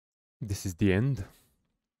This is the end.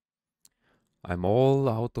 I'm all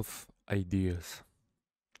out of ideas.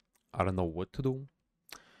 I don't know what to do,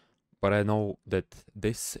 but I know that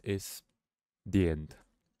this is the end.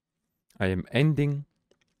 I am ending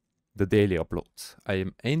the daily uploads. I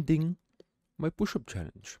am ending my push up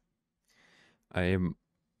challenge. I am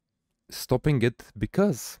stopping it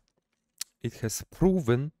because it has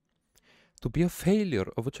proven to be a failure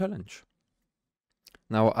of a challenge.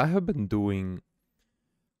 Now, I have been doing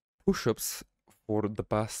push ups for the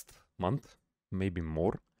past month, maybe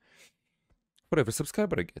more, for every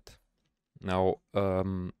subscriber I get. Now,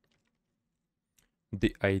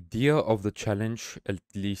 the idea of the challenge, at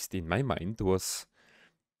least in my mind, was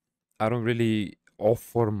I don't really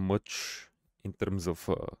offer much in terms of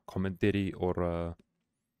commentary or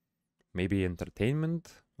maybe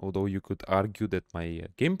entertainment. Although you could argue that my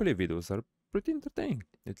gameplay videos are pretty entertaining.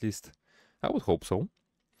 At least I would hope so.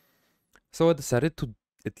 So I decided to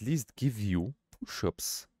at least give you push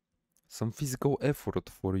ups, some physical effort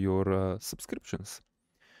for your subscriptions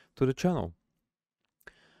to the channel.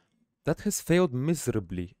 That has failed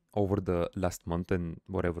miserably over the last month and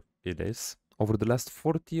whatever it is. Over the last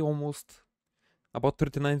 40, almost about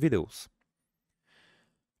 39 videos.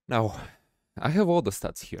 Now, I have all the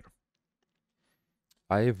stats here.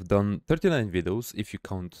 I've done 39 videos if you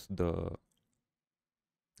count the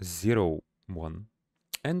 0 one,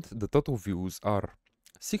 and the total views are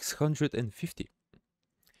 650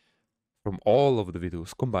 from all of the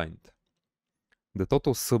videos combined. The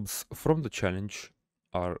total subs from the challenge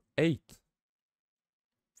are 8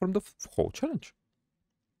 from the whole challenge.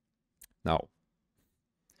 Now,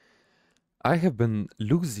 I have been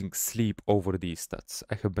losing sleep over these stats.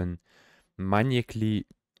 I have been maniacally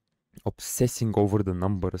obsessing over the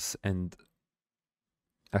numbers, and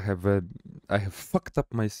I have fucked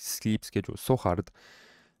up my sleep schedule so hard.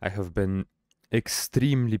 I have been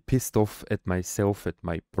extremely pissed off at myself, at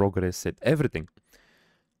my progress, at everything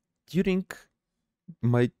during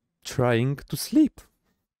my trying to sleep.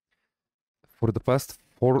 For the past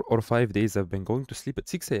 4 or 5 days, I've been going to sleep at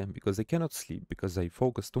 6 a.m. because I cannot sleep, because I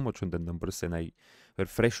focus too much on the numbers and I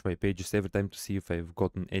refresh my pages every time to see if I've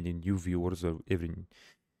gotten any new viewers or even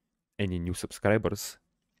any new subscribers.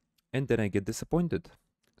 And then I get disappointed.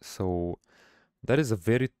 So that is a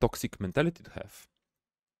very toxic mentality to have.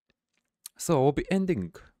 So I'll be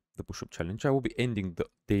ending the push-up challenge. I will be ending the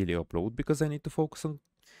daily upload because I need to focus on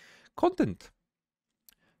content.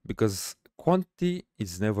 Because quantity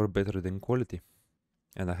is never better than quality.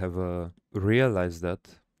 And I have realized that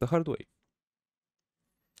the hard way.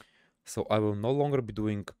 So I will no longer be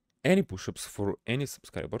doing any push-ups for any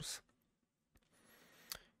subscribers.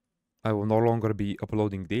 I will no longer be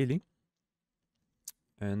uploading daily.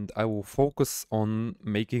 And I will focus on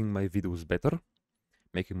making my videos better,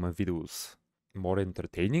 making my videos more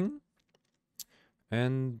entertaining,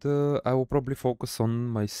 and I will probably focus on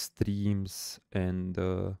my streams and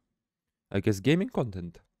I guess gaming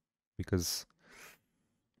content, because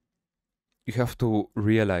you have to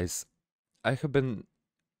realize I have been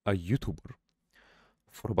a YouTuber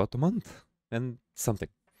for about a month and something.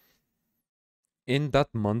 In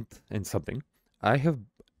that month and something, I have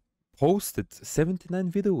posted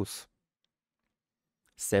 79 videos.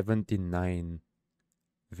 79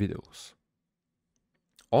 videos.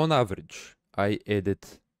 On average, I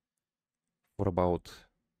edit for about,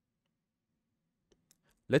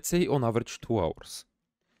 let's say on average, 2 hours.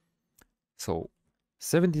 So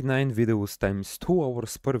 79 videos times 2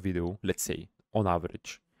 hours per video, let's say, on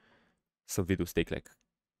average. Some videos take like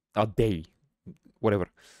a day, whatever.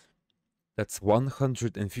 That's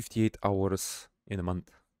 158 hours in a month.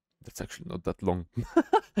 That's actually not that long.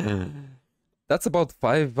 That's about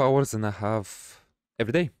 5 hours and a half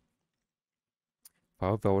every day.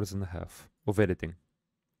 5 hours and a half of editing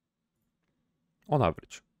on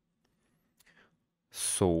average.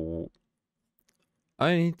 So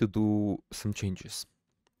I need to do some changes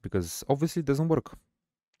because obviously it doesn't work.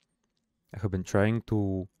 I have been trying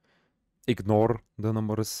to ignore the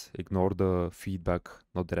numbers, ignore the feedback,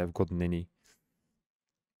 not that I've gotten any,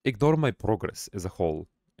 ignore my progress as a whole.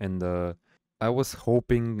 And I was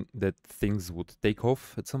hoping that things would take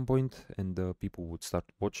off at some point and people would start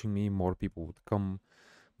watching me, more people would come,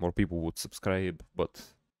 more people would subscribe, but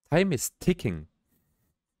time is ticking.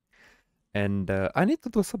 And I need to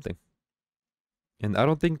do something. And I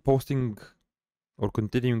don't think posting or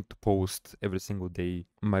continuing to post every single day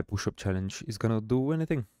my push-up challenge is gonna do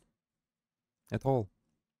anything at all.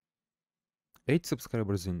 8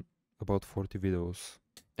 subscribers in about 40 videos.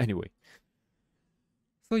 Anyway.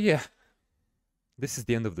 So yeah, this is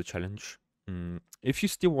the end of the challenge. If you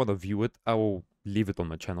still want to view it, I will leave it on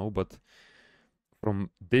my channel, but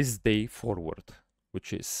from this day forward,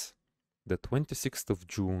 which is the 26th of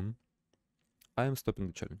June, I am stopping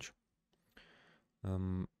the challenge.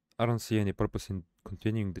 I don't see any purpose in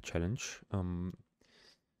continuing the challenge.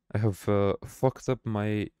 I have fucked up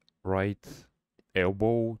my right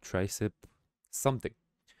elbow, tricep, something,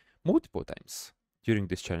 multiple times during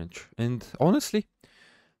this challenge. And honestly,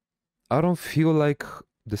 I don't feel like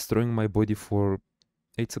destroying my body for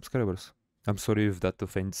 8 subscribers. I'm sorry if that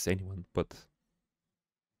offends anyone, but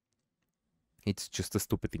it's just a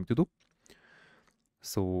stupid thing to do.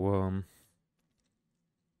 So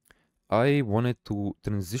I wanted to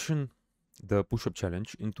transition the push-up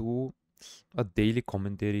challenge into a daily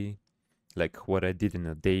commentary, like what I did in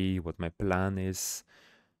a day, what my plan is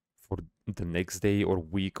for the next day or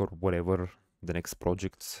week or whatever, the next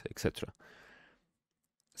projects, etc.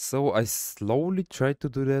 So I slowly tried to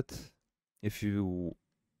do that. If you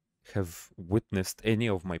have witnessed any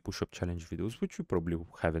of my push-up challenge videos, which you probably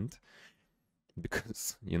haven't,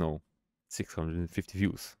 because, 650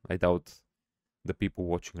 views. I doubt the people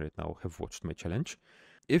watching right now have watched my challenge.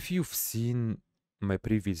 If you've seen my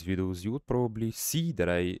previous videos, you would probably see that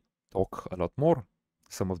I talk a lot more.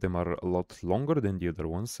 Some of them are a lot longer than the other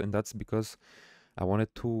ones, and that's because I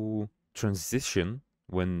wanted to transition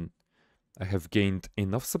when I have gained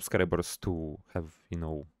enough subscribers to have,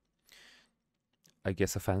 I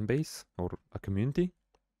guess a fan base or a community,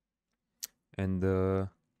 and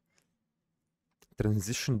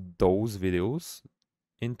transition those videos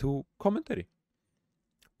into commentary.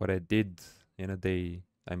 What I did in a day,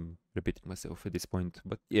 I'm repeating myself at this point,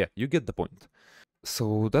 but yeah, you get the point.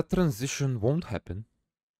 So that transition won't happen.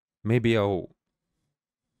 Maybe I'll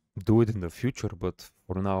do it in the future, but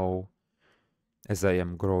for now, as I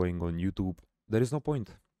am growing on YouTube, there is no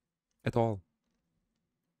point at all.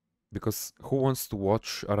 Because who wants to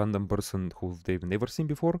watch a random person who they've never seen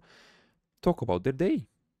before talk about their day?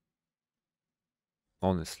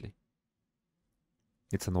 Honestly,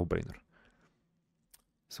 it's a no-brainer.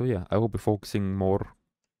 So yeah, I will be focusing more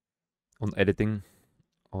on editing,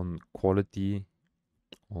 on quality,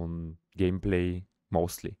 on gameplay,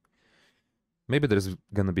 mostly. Maybe there's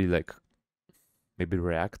gonna be maybe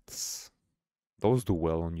reacts. Those do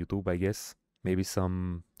well on YouTube, I guess. Maybe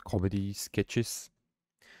some comedy sketches.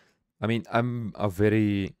 I mean, I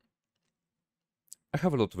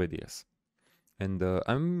have a lot of ideas. And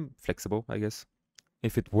I'm flexible, I guess.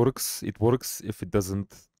 If it works, it works. If it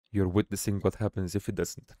doesn't, you're witnessing what happens if it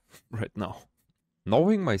doesn't right now.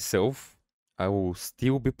 Knowing myself, I will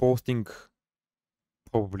still be posting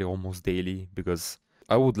probably almost daily because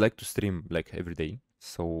I would like to stream like every day.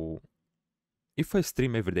 So if I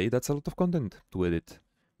stream every day, that's a lot of content to edit.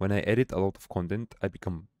 When I edit a lot of content, I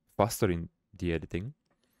become faster in the editing,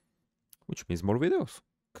 which means more videos.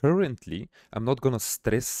 Currently, I'm not gonna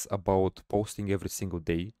stress about posting every single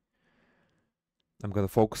day. I'm gonna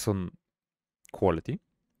focus on quality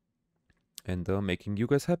and making you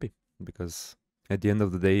guys happy, because at the end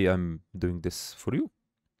of the day, I'm doing this for you.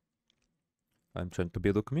 I'm trying to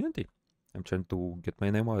build a community. I'm trying to get my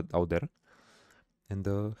name out there and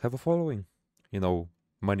have a following.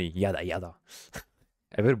 Money, yada yada.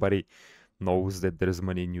 Everybody knows that there's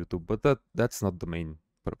money in YouTube, but that's not the main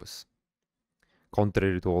purpose.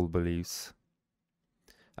 Contrary to all beliefs,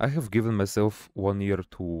 I have given myself 1 year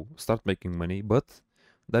to start making money, but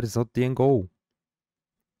that is not the end goal.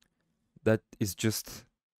 That is just,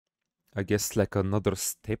 I guess, like another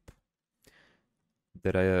step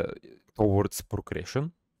that towards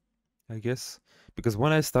progression, I guess. Because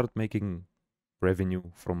when I start making revenue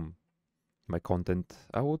from my content,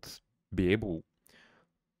 I would be able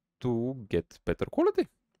to get better quality,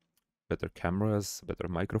 better cameras, better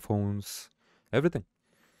microphones, everything.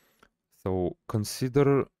 So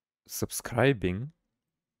consider subscribing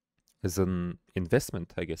as an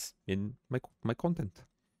investment, I guess, in my content.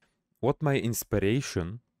 What my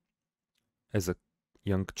inspiration as a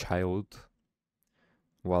young child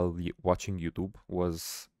while watching YouTube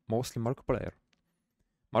was mostly Markiplier.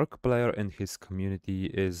 Markiplier and his community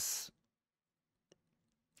is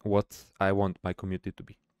what I want my community to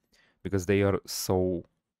be, because they are so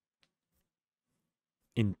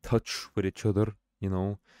in touch with each other,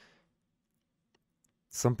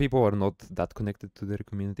 Some people are not that connected to their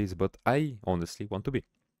communities, but I honestly want to be.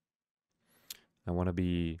 I want to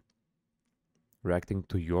be reacting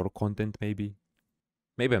to your content, maybe.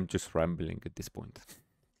 Maybe I'm just rambling at this point.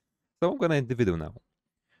 So I'm gonna end the video now.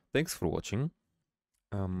 Thanks for watching.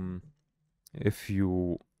 If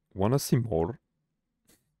you wanna see more,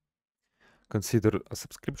 consider a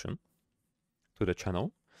subscription to the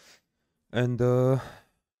channel. And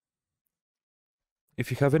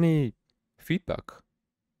if you have any feedback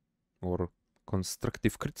or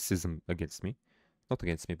constructive criticism against me, not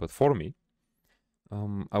against me, but for me,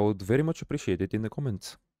 I would very much appreciate it in the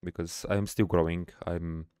comments, because I am still growing.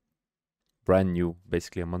 I'm brand new.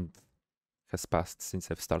 Basically, a month has passed since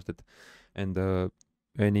I've started, and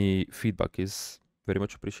any feedback is very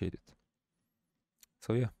much appreciated.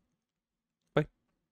 So yeah.